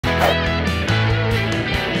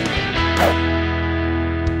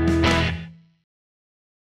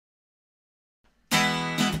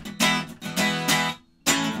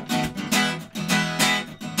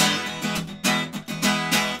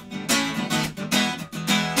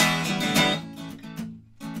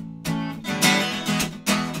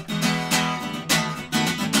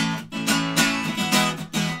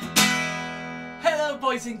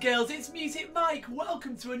boys and girls, it's Music Mike.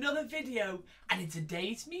 Welcome to another video. And in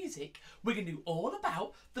today's music, we're going to do all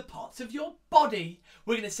about the parts of your body.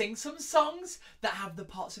 We're going to sing some songs that have the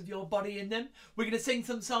parts of your body in them. We're going to sing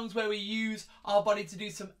some songs where we use our body to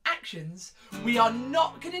do some actions. We are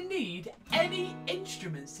not going to need any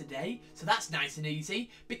instruments today, so that's nice and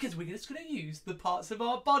easy because we're just going to use the parts of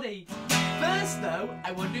our body. First though,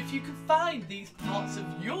 I wonder if you can find these parts of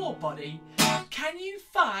your body. Can you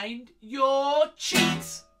find your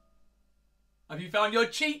cheeks? Have you found your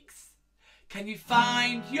cheeks? Can you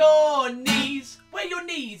find your knees? Where are your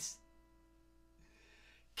knees?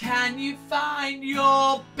 Can you find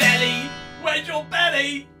your belly? Where's your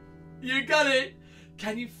belly? You got it.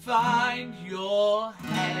 Can you find your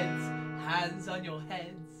heads? Hands on your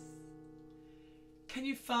heads. Can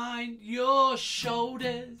you find your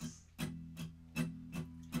shoulders?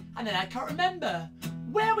 And then I can't remember.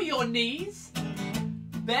 Where were your knees?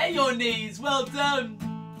 There, your knees. Well done.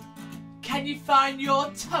 Can you find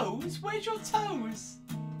your toes? Where's your toes?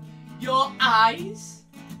 Your eyes?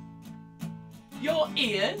 Your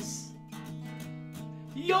ears?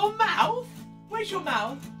 Your mouth? Where's your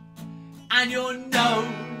mouth? And your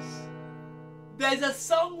nose. There's a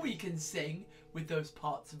song we can sing with those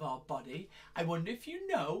parts of our body. I wonder if you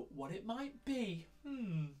know what it might be.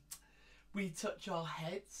 We touch our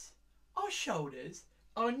heads, our shoulders,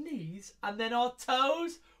 our knees, and then our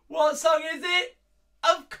toes. What song is it?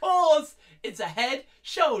 Of course, it's a head,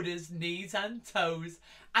 shoulders, knees and toes.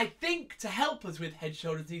 I think to help us with head,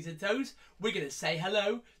 shoulders, knees and toes, we're going to say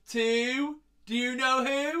hello to, do you know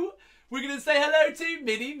who? We're going to say hello to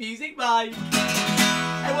Mini Music Mike.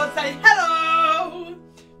 Everyone say hello!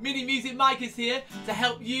 Mini Music Mike is here to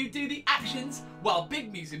help you do the actions while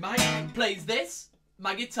Big Music Mike plays this,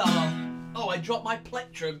 my guitar. Oh, I dropped my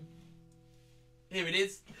plectrum. Here it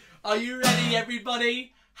is. Are you ready,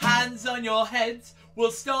 everybody? Hands on your heads.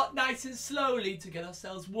 We'll start nice and slowly to get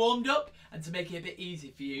ourselves warmed up and to make it a bit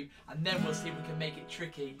easy for you. And then we'll see if we can make it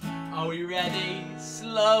tricky. Are we ready?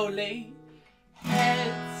 Slowly.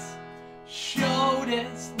 Heads,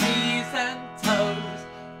 shoulders, knees and toes.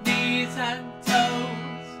 Knees and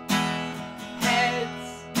toes.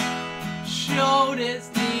 Heads, shoulders,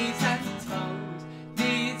 knees and toes.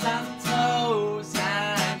 Knees and toes.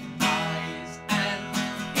 And eyes and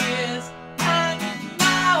ears and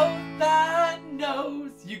mouth and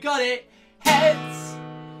nose. You got it. Heads,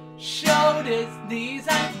 shoulders, knees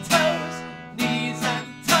and toes. Knees and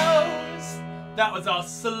toes. That was our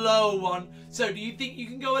slow one. So do you think you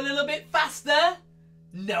can go a little bit faster?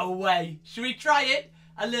 No way. Should we try it?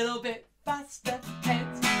 A little bit faster.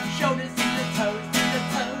 Heads, shoulders, knees and toes. Knees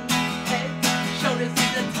and toes. Heads, shoulders,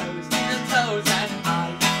 knees and toes. Knees and toes. And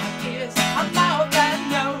eyes and ears and mouth and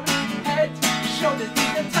nose. Heads, shoulders,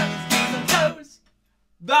 knees and toes. Knees and toes.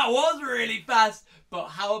 That was really fast. But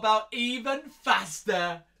how about even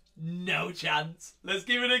faster? No chance. Let's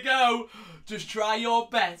give it a go. Just try your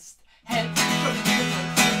best. Head, shoulders, knees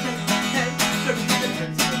and toes. Head, shoulders, knees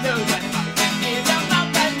and toes. Knees and toes. And ears and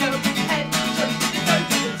mouth and nose. Head, shoulders, knees and toes.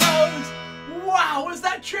 Knees and toes. Wow, was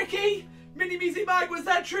that tricky? Mini Music Mike, was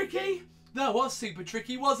that tricky? That was super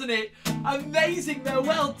tricky, wasn't it? Amazing though,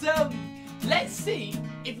 well done. Let's see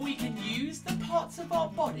if we can use the parts of our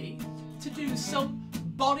body to do some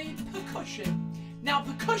body percussion. Now,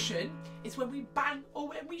 percussion is when we bang or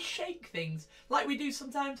when we shake things, like we do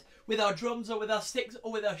sometimes with our drums or with our sticks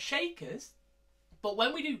or with our shakers. But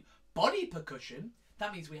when we do body percussion,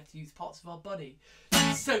 that means we have to use parts of our body.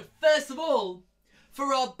 So first of all,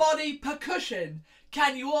 for our body percussion,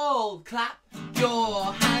 can you all clap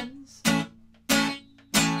your hands?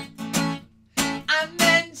 And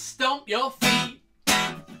then stomp your feet.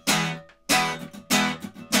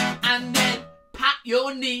 And then pat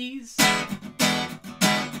your knees.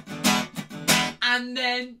 And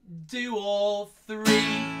then do all three.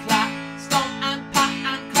 Clap, stomp and pat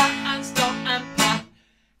and clap and stomp and pat.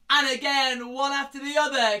 And again, one after the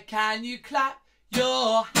other. Can you clap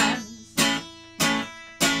your hands?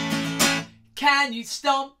 Can you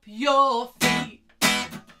stomp your feet?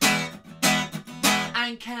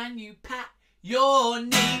 And can you pat your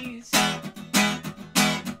knees?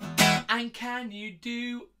 And can you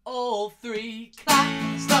do all three?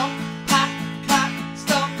 Clap, stomp, pat, clap,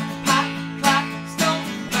 stomp, pat, clap, stomp,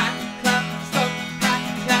 pat, clap, stomp,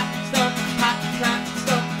 pat, clap, stomp, pat, clap,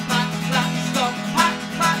 stomp, pat, clap, stomp, pat,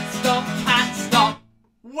 clap, stomp, pat, stomp.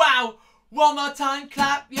 Wow! One more time,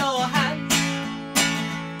 clap your hands,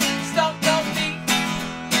 stomp your feet,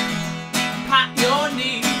 pat your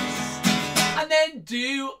knees, and then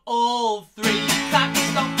do all three. Clap,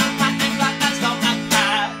 stomp, and pat, and clap, and stomp, and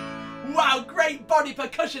pat. Wow, great body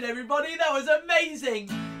percussion, everybody. That was amazing.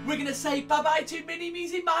 We're going to say bye-bye to Mini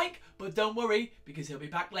Measy Mike, but don't worry, because he'll be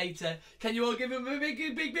back later. Can you all give him a big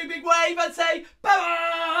wave and say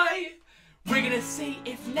bye-bye? We're going to see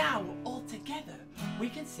if now, all together, we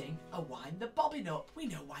can sing a Wind the Bobbin Up. We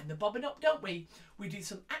know Wind the Bobbin Up, don't we? We do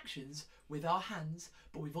some actions with our hands,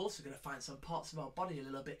 but we've also got to find some parts of our body a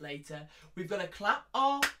little bit later. We've got to clap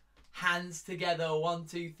our hands together, 1,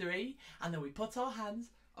 2, 3, and then we put our hands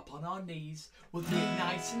upon our knees. We'll do it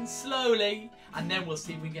nice and slowly, and then we'll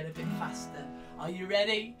see if we can get a bit faster. Are you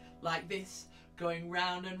ready? Like this, going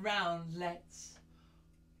round and round. Let's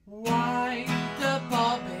wind the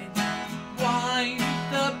bobbin, wind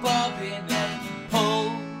the bobbin, and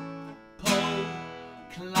pull, pull,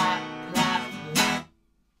 clap, clap, clap.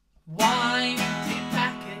 Wind it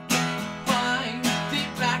back again, wind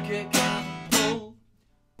it back again, pull,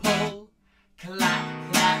 pull,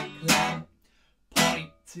 clap, clap, clap.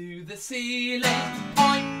 Point to the ceiling,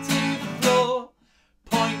 point to the floor,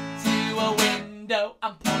 point to a window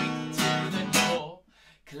and point to the door.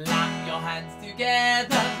 Clap your hands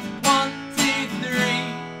together, 1, 2,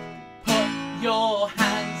 3. Put your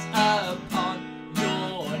hands upon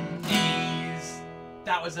your knees.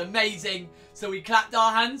 That was amazing. So we clapped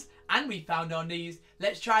our hands and we found our knees.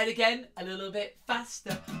 Let's try it again a little bit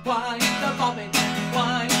faster. Wind the bobbin,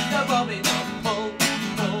 wind the bobbin, pull,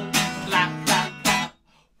 pull, clap, clap, clap.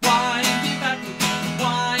 Wind it back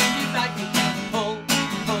again, pull,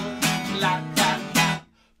 pull, clap, clap, clap.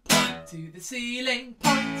 Point to the ceiling,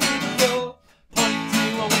 point to the floor, point to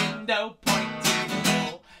a window, point to the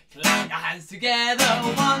door. Clap your hands together,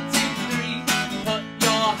 1, 2, 3. Put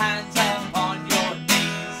your hands upon your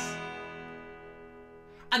knees.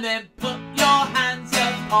 And then put your hands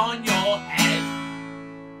upon your head.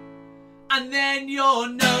 And then your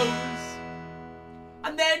nose.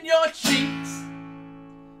 And then your cheeks.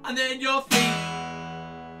 And then your feet.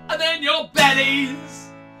 And then your bellies.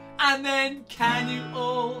 And then can you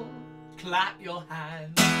all clap your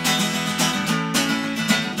hands?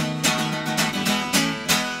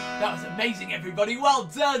 That was amazing, everybody. Well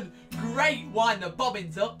done. Great. Wind the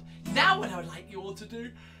bobbins up. Now what I would like you all to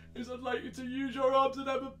do is I'd like you to use your arms and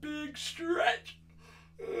have a big stretch.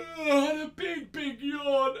 And a big, big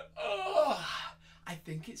yawn. I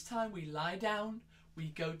think it's time we lie down, we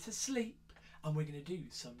go to sleep, and we're going to do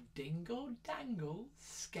some dingle dangle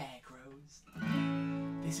scarecrows.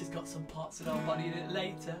 This has got some parts of our body in it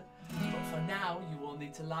later, but for now you all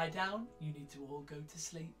need to lie down, you need to all go to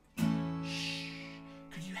sleep. Shh.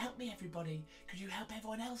 Could you help me, everybody? Could you help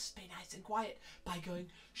everyone else be nice and quiet by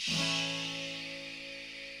going shh?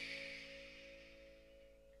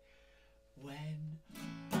 When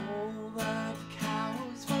all the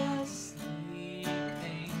cows were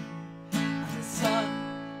sleeping and the sun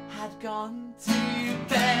had gone to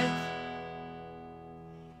bed,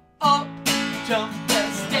 up jumped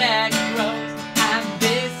the scarecrows, and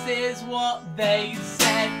this is what they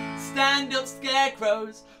said. Stand up,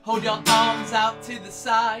 scarecrows, hold your arms out to the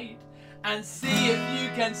side, and see if you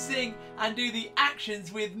can sing and do the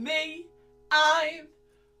actions with me. I'm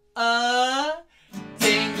a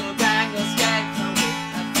dingle dangle scarecrow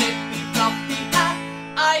with a flippy floppy hat.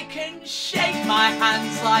 I can shake my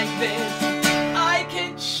hands like this, I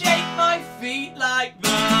can shake my feet like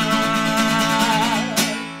that.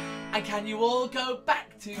 And can you all go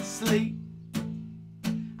back to sleep?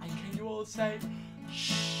 And can you all say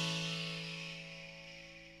shh?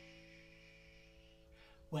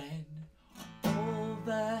 When all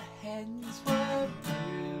the hens were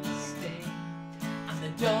roosting and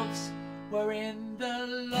the doves were in the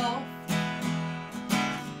loft,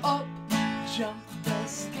 up jumped the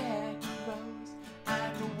scarecrows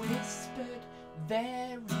and whispered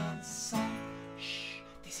very soft. Shh,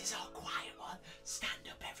 this is our quiet one. Stand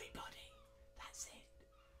up, everybody. That's it.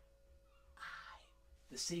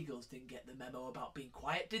 The seagulls didn't get the memo about being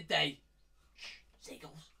quiet, did they? Shh,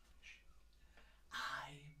 seagulls.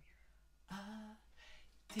 I'm a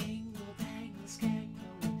dingle dangle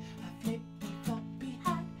scarecrow with a flippy floppy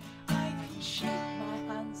hat. I can shake my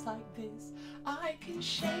hands like this, I can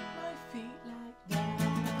shake my feet like that.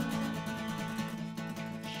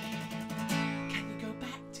 Can you go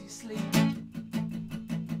back to sleep?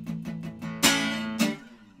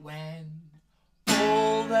 When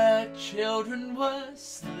all the children were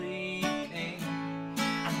sleeping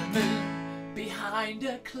and the moon behind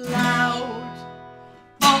a cloud,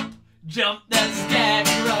 up jumped the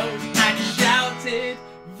scarecrows and shouted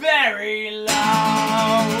very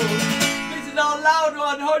loud. This is our loud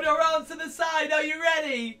one. Hold your arms to the side. Are you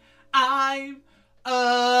ready? I'm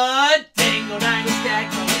a dingle dangle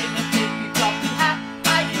scarecrow in a flippy floppy hat.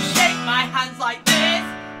 I can shake my hands like this,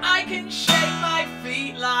 I can shake my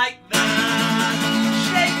feet like that.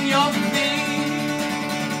 Shake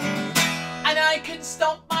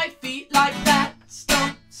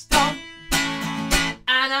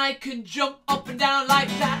can jump up and down like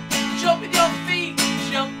that. Jump with your feet,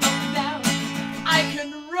 jump up and down. I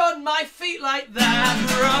can run my feet like that,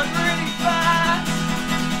 run really fast.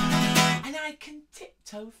 And I can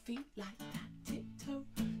tiptoe feet like that, tiptoe,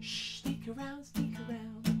 sneak around, sneak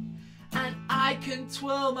around. And I can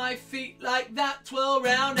twirl my feet like that, twirl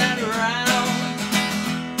round and around.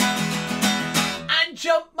 And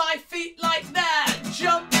jump my feet like that,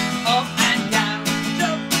 jump up and down.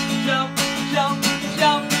 Jump, jump, jump,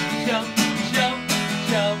 jump, jump, jump,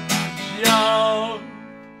 jump, jump.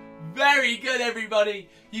 Very good, everybody.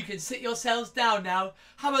 You can sit yourselves down now.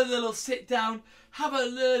 Have a little sit down. Have a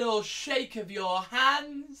little shake of your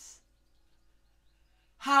hands.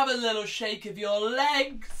 Have a little shake of your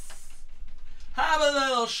legs. Have a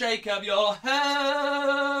little shake of your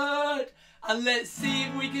head. And let's see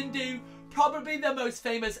if we can do probably the most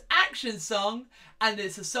famous action song. And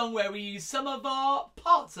it's a song where we use some of our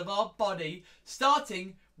parts of our body,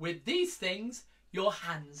 starting with these things, your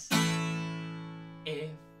hands.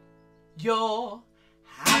 If you're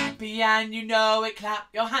happy and you know it,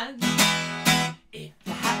 clap your hands. If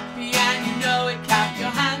you're happy and you know it, clap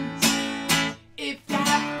your hands. If you're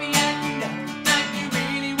happy and you know it, and you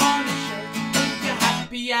really want to show. If you're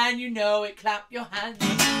happy and you know it, clap your hands.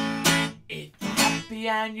 If you're happy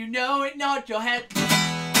and you know it, nod your head.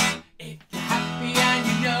 If you're happy and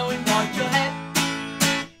you know it, nod your head.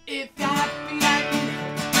 If you're happy and you know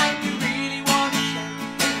it, and you really want to show.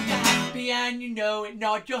 If you're happy and you know it,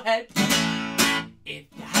 nod your head. If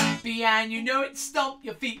you're happy and you know it, stomp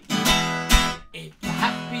your feet. If you're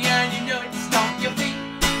happy and you know it, stomp your feet.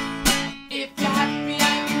 If you're happy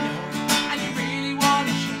and you know it, and you really want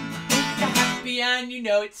to show. If you're happy and you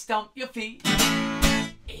know it, stomp your feet.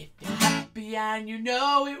 If you're happy and you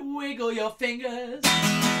know it, wiggle your fingers. If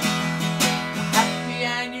you're happy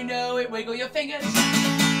and you know it, wiggle your fingers.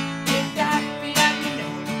 If you're happy and you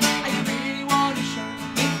know it, and you really want to show.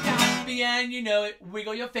 If you're happy and you know it,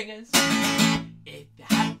 wiggle your fingers. If you're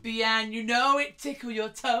happy and you know it, tickle your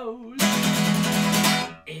toes.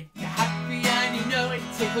 If you're happy and you know it,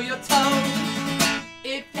 tickle your toes.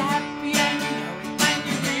 If you're happy and you know it, and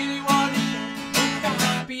you really want to show. If you're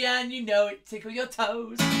happy and you know it, tickle your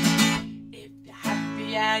toes. If you're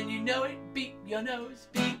happy and you know it, beep your nose,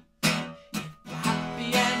 beep. If you're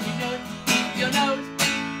happy and you know it, beep your nose, beep.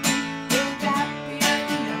 If you're happy and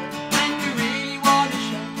you know it, and you really want to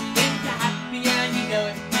show. If you're happy and you know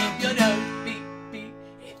it, beep your nose, beep, beep.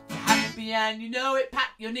 If you're happy and you know it,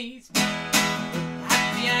 pat your knees. If you're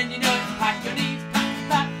happy and you know it, pat your knees, pat,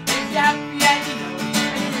 pat. If you're happy and you know it,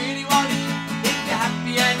 and you really want to show. If you're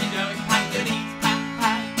happy and you know it, pat your knees, pat,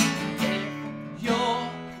 pat. If you're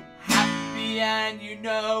happy and you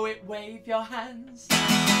know it, wave your hands. If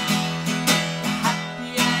you're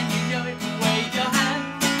happy and you know it, wave your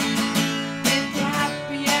hands. If you're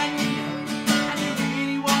happy and you know it, and you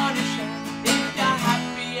really want to show. If you're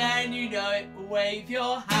happy and you know it, wave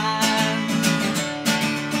your hands.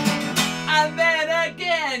 And then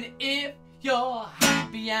again, if you're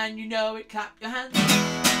happy and you know it, clap your hands.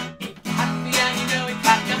 If you're happy and you know it,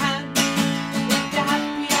 clap your hands. If you're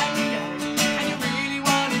happy and you know it, and you really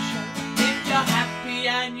want to show. If you're happy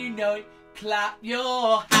and you know it, clap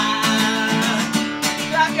your hands.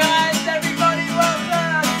 Clap your hands, everybody, well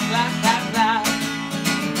done. Clap, clap, clap.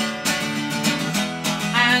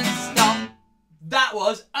 And stop. That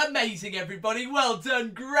was amazing, everybody. Well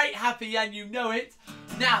done. Great, happy and you know it.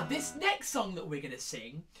 Now, this next song that we're going to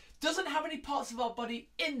sing doesn't have any parts of our body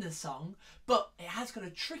in the song, but it has got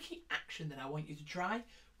a tricky action that I want you to try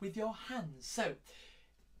with your hands. So,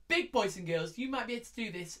 big boys and girls, you might be able to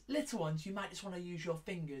do this. Little ones, you might just want to use your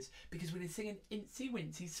fingers because we're going to sing an Incy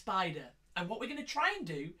Wincy Spider. And what we're going to try and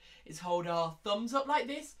do is hold our thumbs up like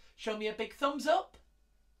this. Show me a big thumbs up.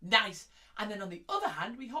 Nice. And then on the other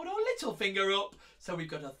hand, we hold our little finger up. So we've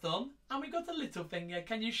got a thumb and we've got a little finger.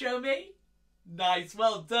 Can you show me? Nice,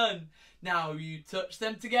 well done. Now you touch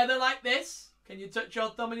them together like this. Can you touch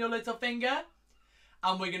your thumb and your little finger?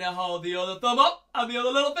 And we're going to hold the other thumb up and the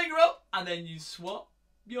other little finger up. And then you swap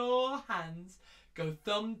your hands. Go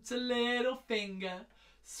thumb to little finger.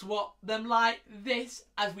 Swap them like this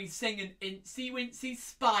as we sing an Incy Wincy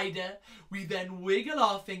Spider. We then wiggle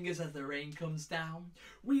our fingers as the rain comes down.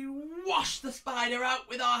 We wash the spider out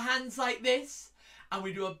with our hands like this. And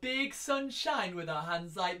we do a big sunshine with our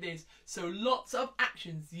hands like this. So lots of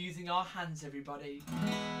actions using our hands, everybody.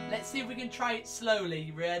 Let's see if we can try it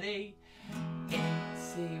slowly. Ready?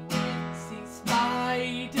 Incy Wincy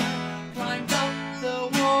Spider climbed up the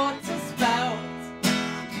water spout.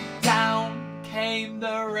 Down came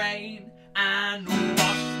the rain and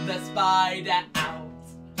washed the spider out.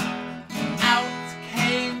 Out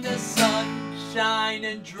came the sunshine sunshine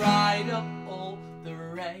and dried up all the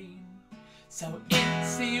rain. So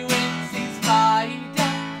Incy Wincy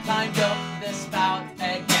Spider climbed up the spout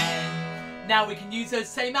again. Now we can use those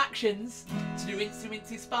same actions to do Incy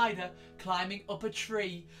Wincy Spider climbing up a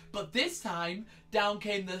tree. But this time, down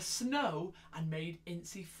came the snow and made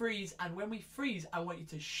Incy freeze. And when we freeze, I want you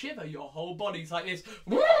to shiver your whole bodies like this.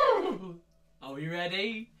 Woo! Are we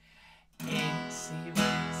ready? Incy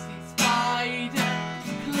Wincy Spider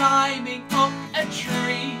climbing up a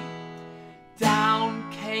tree.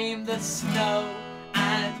 Down came the snow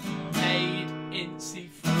and made Incy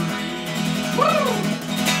freeze. Woo!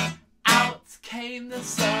 Out came the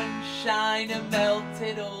sunshine and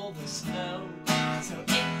melted all the snow. So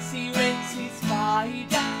Incy Wincy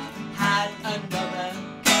Spider had another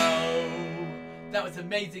go. That was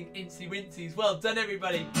amazing, Incy Wincy's. Well done,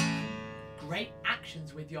 everybody. Great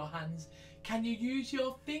actions with your hands. Can you use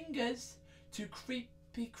your fingers to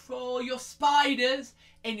creepy crawl your spiders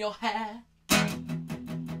in your hair?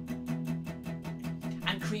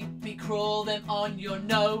 And creepy crawl them on your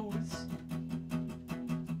nose.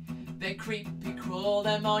 Then creepy crawl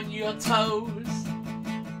them on your toes.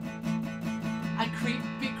 And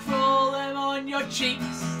creepy crawl them on your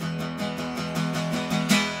cheeks.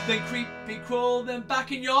 Then creepy crawl them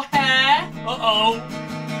back in your hair. Uh-oh.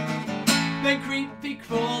 Then creepy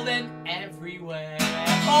crawl them everywhere.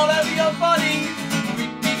 All over your body.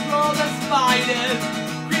 Creepy crawl the spiders.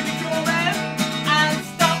 Creepy crawl them and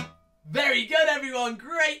stop. Very good, everyone.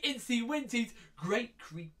 Great Incy Wincies. Great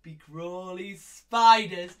creepy crawly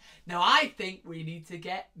spiders. Now I think we need to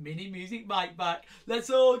get Mini Music Mike back. Let's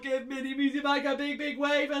all give Mini Music Mike a big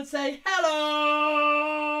wave and say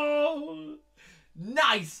hello.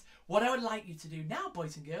 Nice. What I would like you to do now,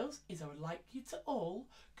 boys and girls, is I would like you to all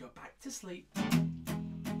go back to sleep.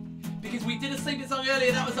 Because we did a sleeping song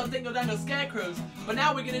earlier, that was our Dingle Dangle Scarecrows. But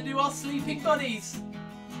now we're going to do our sleeping buddies.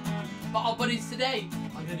 But our buddies today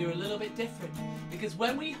are going to do a little bit different. Because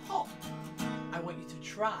when we hop, I want you to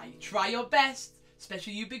try your best,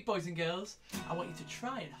 especially you big boys and girls. I want you to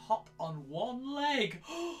try and hop on one leg.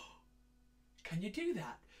 Can you do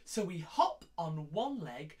that? So we hop on one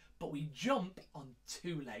leg, but we jump on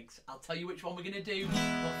two legs. I'll tell you which one we're going to do,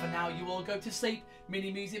 but for now you all go to sleep.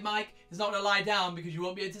 Mini Music Mike is not going to lie down because you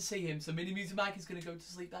won't be able to see him, so Mini Music Mike is going to go to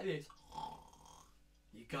sleep like this.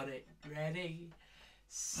 You got it. Ready?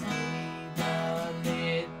 Say the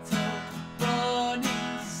little bunny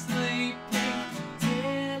sleeping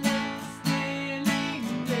till it's nearly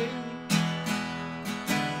noon.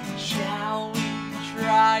 Shall we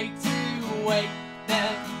try to wake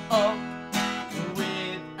them up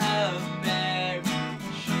with a merry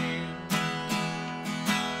tune?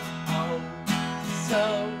 Oh, so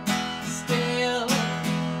still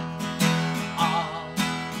are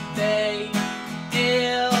they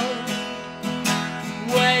ill?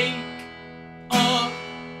 Wake up,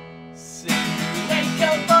 sing. Wake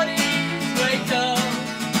up, buddies, wake up.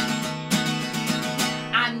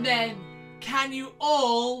 And then, can you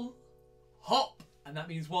all hop? And that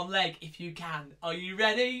means one leg if you can. Are you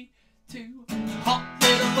ready to hop,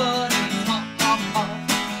 little bunnies, hop, hop, hop.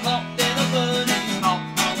 Hop, little bunnies, hop,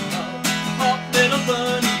 hop, hop. Hop, little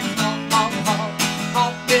bunnies, hop, hop, hop.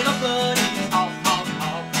 Hop, little bunnies, hop, hop,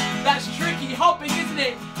 hop. That's tricky hopping, isn't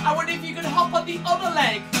it? I wonder if you can hop on the other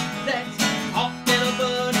leg. Let's hop, little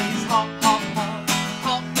bunnies, hop, hop, hop.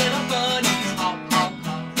 Hop, little bunnies, hop, hop,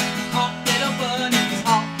 hop. Hop, little bunnies,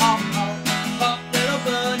 hop, hop, hop. Hop, little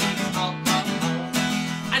bunnies, hop, hop,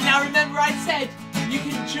 hop. And now remember I said you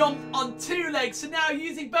can jump on two legs. So now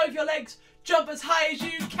using both your legs, jump as high as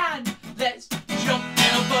you can. Let's jump,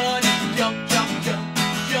 little bunny, jump, jump, jump.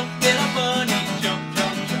 Jump, little bunny, jump,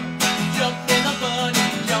 jump, jump. Jump, little bunny,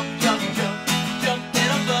 jump, jump, jump. Jump,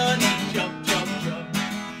 little bunny, jump, jump, jump.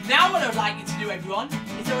 Now what I'd like you to do, everyone,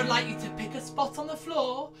 is I would like you to pick a spot on the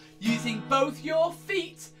floor using both your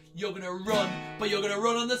feet. You're going to run, but you're going to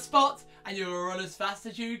run on the spot and you're going to run as fast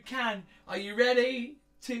as you can. Are you ready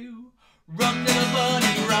to run, little bunny,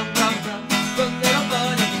 run, run, run. Run, little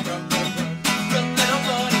bunny, run, run, run. Run, little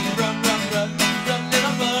bunny, run, run, run. Run,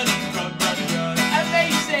 little bunny, run, run, run.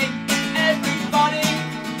 Amazing, everybody.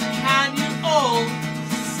 Can you all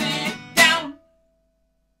sit down?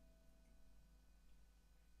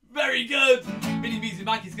 Very good. Mini Music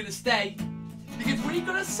Mike is going to stay because we've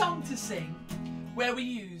got a song to sing where we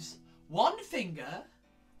use one finger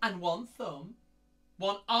and one thumb,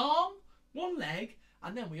 one arm, one leg,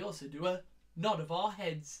 and then we also do a nod of our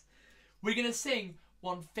heads. We're going to sing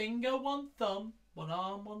one finger, one thumb, one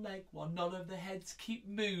arm, one leg, one nod of the heads, keep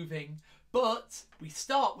moving. But we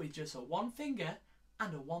start with just a one finger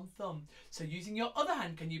and a one thumb. So using your other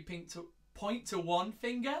hand, can you point to one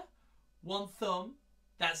finger, one thumb.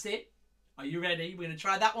 That's it. Are you ready? We're going to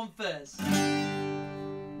try that one first.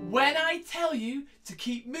 When I tell you to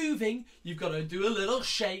keep moving, you've got to do a little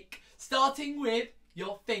shake, starting with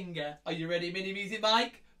your finger. Are you ready, Mini Music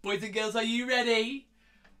Mike? Boys and girls, are you ready?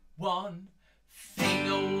 One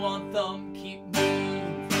finger, one thumb, keep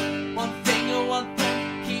moving. One finger, one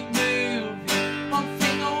thumb, keep moving. One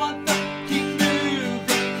finger, one thumb, keep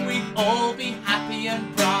moving. We'd all be happy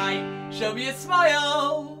and bright. Show me a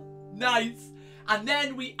smile. Nice. And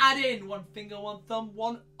then we add in one finger, one thumb,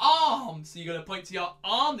 one arm. So you're going to point to your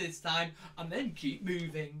arm this time and then keep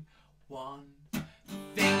moving. One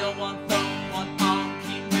finger, one thumb, one arm,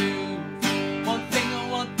 keep moving. One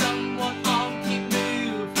finger, one thumb, one arm, keep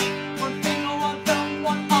moving. One finger, one thumb,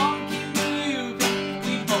 one arm, keep moving.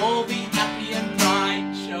 We'd all be happy and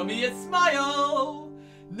bright. Show me a smile.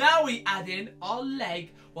 Now we add in our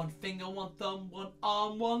leg. One finger, one thumb, one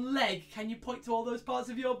arm, one leg. Can you point to all those parts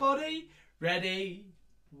of your body? Ready?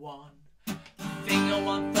 One finger,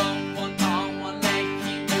 one thumb, one arm, one leg,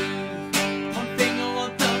 keep moving. One finger,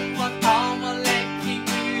 one thumb, one arm, one leg, keep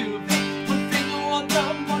moving. One finger, one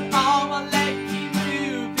thumb, one arm, one leg, keep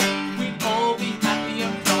moving. We'd all be happy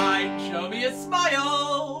and bright. Show me a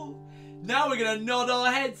smile. Now we're going to nod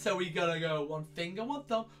our head. So we got to go one finger, one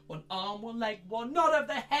thumb, one arm, one leg, one nod of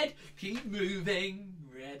the head. Keep moving.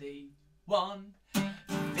 Ready? One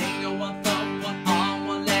finger, one thumb, one arm,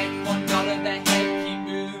 one leg, one nod of the head, keep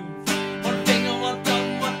moving. One finger, one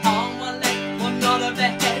thumb, one arm, one leg, one nod of the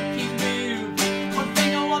head, keep moving. One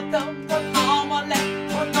finger, one thumb, one arm, one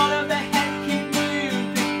leg, one nod of the head, keep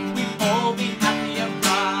moving. We'd all be happy and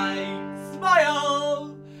bright.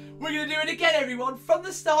 Smile! We're going to do it again, everyone, from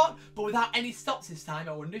the start, but without any stops this time.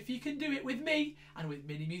 I wonder if you can do it with me and with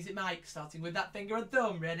Mini Music Mike, starting with that finger and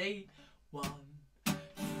thumb. Ready? One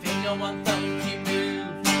finger, one thumb, keep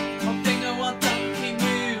moving. One finger, one thumb, keep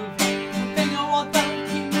moving. One finger, one thumb,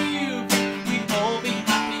 keep moving. We'd all be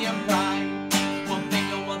happy and bright. One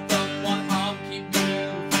finger, one thumb, one arm, keep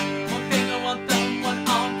moving. One finger, one thumb, one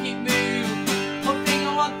arm, keep moving. One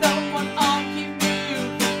finger, one thumb, one arm, keep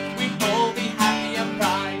moving. We'd all be happy and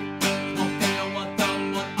bright. One finger, one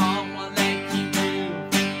thumb, one arm, one leg, keep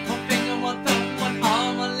moving. One finger, one thumb, one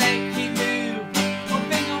arm, one leg, keep moving. One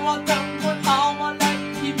finger, one thumb, one arm, one leg.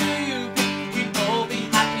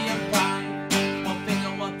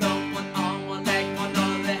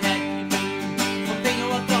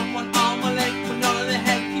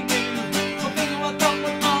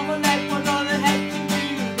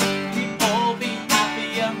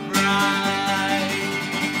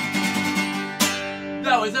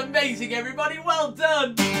 That was amazing, everybody. Well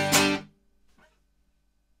done.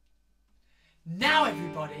 Now,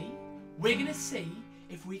 everybody, we're going to see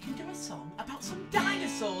if we can do a song about some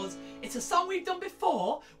dinosaurs. It's a song we've done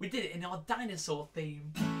before. We did it in our dinosaur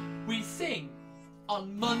theme. We sing,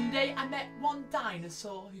 on Monday I met one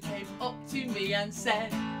dinosaur who came up to me and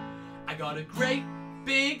said, I got a great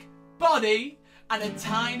big body and a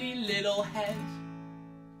tiny little head.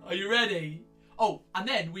 Are you ready? Oh, and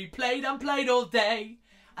then we played and played all day,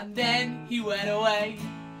 and then he went away.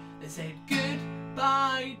 They said,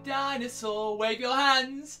 goodbye, dinosaur, wave your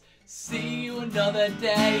hands, see you another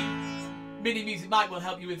day. Mini Music Mike will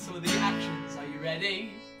help you with some of the actions. Are you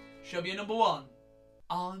ready? Show me a number one.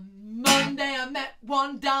 On Monday I met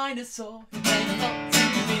one dinosaur who came up to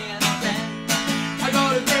me and said, I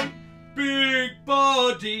got a great big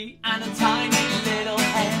body and a tiny little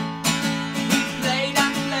head. We played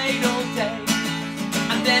and played all day,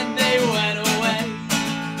 and then they went away.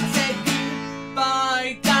 I said,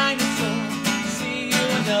 goodbye, dinosaur, see you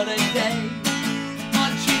another day.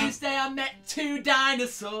 On Tuesday I met two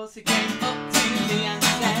dinosaurs who came up to me and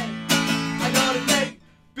said, I got a great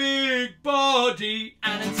big body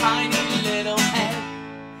and a tiny little head.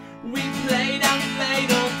 We played and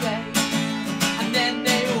played all day, and then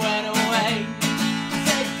they went away. I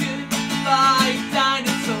said, goodbye,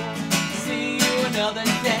 dinosaur, see you another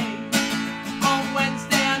day. On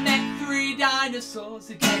Wednesday I met three dinosaurs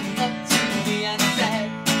who came up to me and said,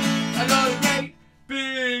 I got a great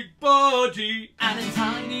big body and a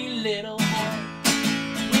tiny little head.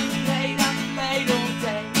 We played and played all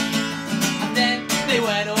day, and then they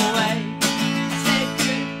went away. I said,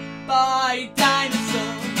 goodbye,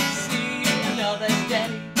 dinosaur, see you another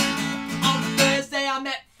day. On Thursday I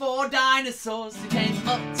met four dinosaurs who came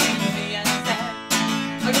up to me and said,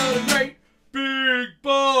 I got a great big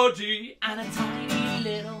body and a tiny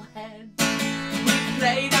little head. We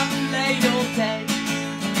played and played all day,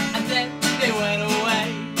 and then they went away.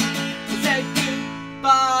 I said,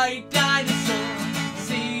 goodbye, dinosaur,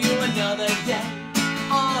 see you another day.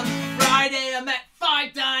 On Friday I met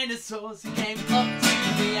five dinosaurs who came up to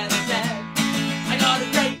me me and said, I got a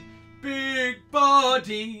great big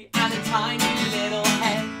body and a tiny little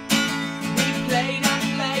head. We played and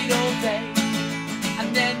played all day, and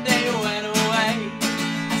then they went away.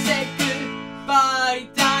 I said goodbye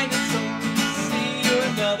dinosaurs, see you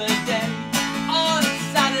another day. On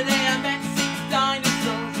Saturday I met 6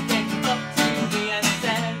 dinosaurs who came up to me and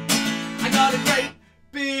said, I got a great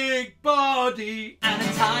big body and a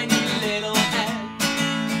tiny little head.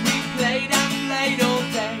 We played and played all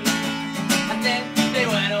day, and then they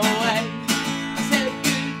went away. I said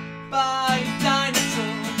goodbye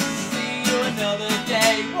dinosaurs, see you another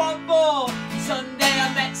day. One more Sunday I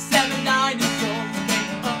met 7 dinosaurs who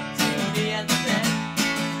came up to me and said,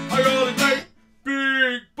 I got a great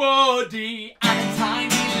big body and a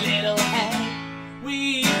tiny little head.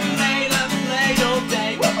 We played and played all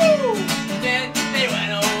day. Woohoo! Then they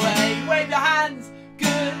went away. Wave your hands.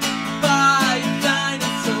 Goodbye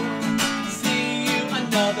dinosaurs, see you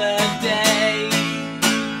another day.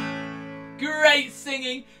 Great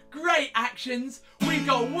singing, great actions. We've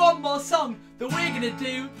got one more song that we're going to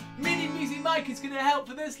do. Mini Music Mike is going to help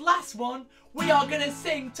for this last one. We are going to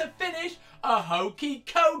sing to finish a hokey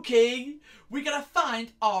cokey. We're going to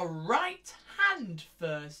find our right hand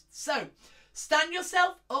first. So, stand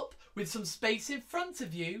yourself up with some space in front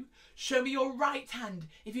of you. Show me your right hand.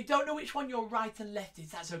 If you don't know which one your right and left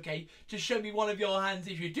is, that's okay. Just show me one of your hands.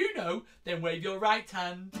 If you do know, then wave your right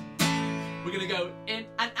hand. We're going to go in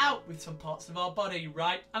and out with some parts of our body.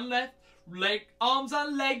 Right and left, leg, arms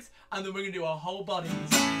and legs. And then we're going to do our whole bodies.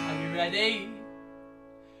 Are you ready?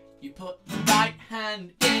 You put your right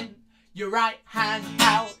hand in, your right hand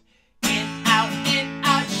out. In, out,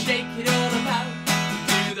 shake it all about.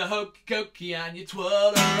 You do the hokey cokey and you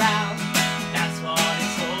twirl around. That's what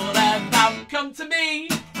it's all about. Come to me.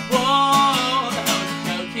 Whoa, the hokey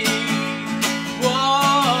cokey.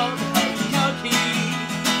 Whoa, the hokey cokey.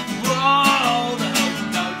 Whoa, the hokey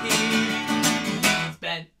cokey. Knees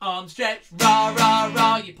bent, arms stretched, rah, rah,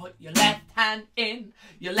 rah. You put your left hand in,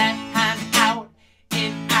 your left hand out.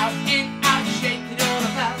 In, out, shake it all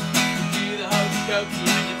about. You do the hokey cokey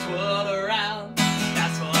and you twirl around.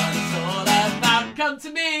 That's what it's all about. Come to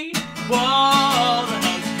me. Whoa, the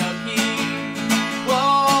hokey cokey.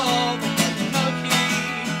 Whoa, the hokey cokey.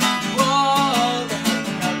 Whoa, the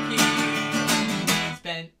hokey cokey. Knees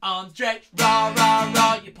bent, arms stretched, rah, rah,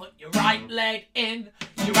 rah. You put your right leg in,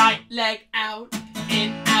 your right leg out.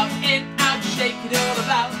 In, out, shake it all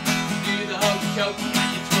about. You do the hokey cokey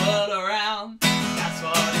and you twirl around. That's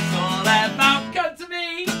what it's all about. Come to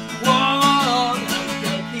me. Whoa, the hokey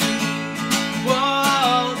cokey.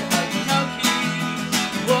 Whoa, the hokey cokey.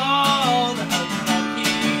 Whoa, the hokey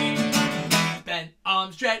cokey. Bent,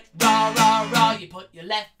 arms stretched, rah, rah, rah. You put your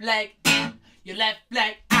left leg in, your left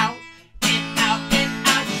leg out. In, out,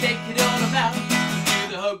 shake it all about. You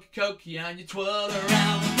do the hokey cokey and you twirl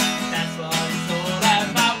around. That's what it's all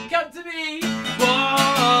about. Come to me.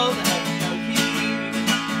 Whoa, the hokey cokey.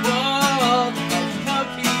 Whoa, the hokey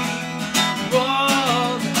cokey.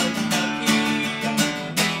 Whoa, the hokey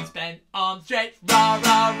cokey. Knees bent, arms stretched, rah,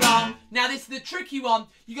 rah, rah. Now this is the tricky one.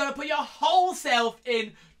 You got to put your whole self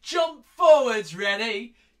in. Jump forwards,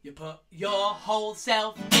 ready? You put your whole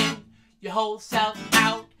self in, your whole self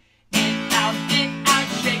out. In, out,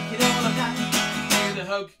 shake it all about. Do the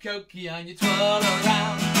hokey cokey and you twirl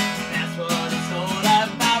around. That's what it's all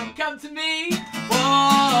about. Come to me.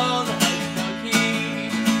 Whoa, the hokey cokey.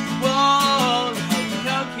 Whoa, the hokey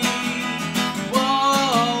cokey.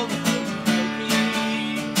 Whoa, the hokey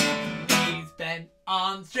cokey. Knees bent,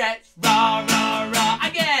 arms stretched, rah, rah, rah.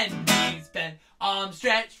 Again. Knees bent, arms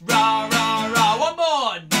stretched, rah, rah, rah. One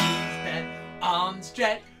more. Knees bent, arms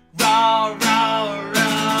stretched, rah, rah,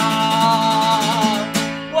 rah.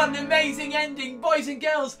 What an amazing ending, boys and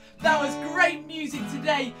girls. That was great music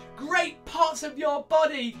today. Great parts of your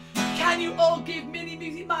body. Can you all give Mini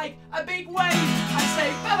Music Mike a big wave and say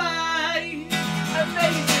bye-bye?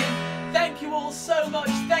 Amazing. Thank you all so much.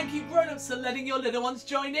 Thank you, grown-ups, for letting your little ones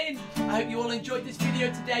join in. I hope you all enjoyed this video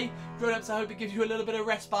today. Grown-ups, I hope it gives you a little bit of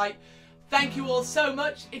respite. Thank you all so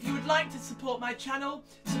much. If you would like to support my channel,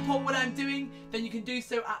 support what I'm doing, then you can do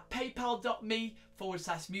so at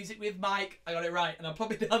paypal.me/musicwithmike. I got it right, and I'll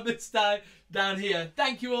pop it down this time, down here.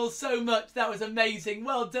 Thank you all so much. That was amazing.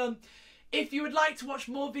 Well done. If you would like to watch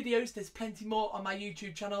more videos, there's plenty more on my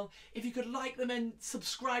YouTube channel. If you could like them and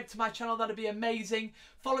subscribe to my channel, that'd be amazing.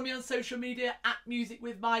 Follow me on social media at Music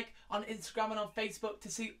with Mike on Instagram and on Facebook to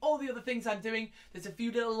see all the other things I'm doing. There's a few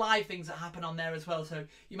little live things that happen on there as well, so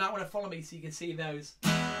you might want to follow me so you can see those.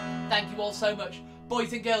 Thank you all so much.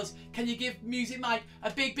 Boys and girls, can you give Music Mike a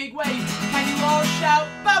big, big wave? Can you all shout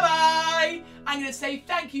bye-bye? I'm going to say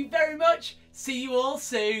thank you very much. See you all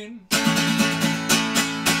soon.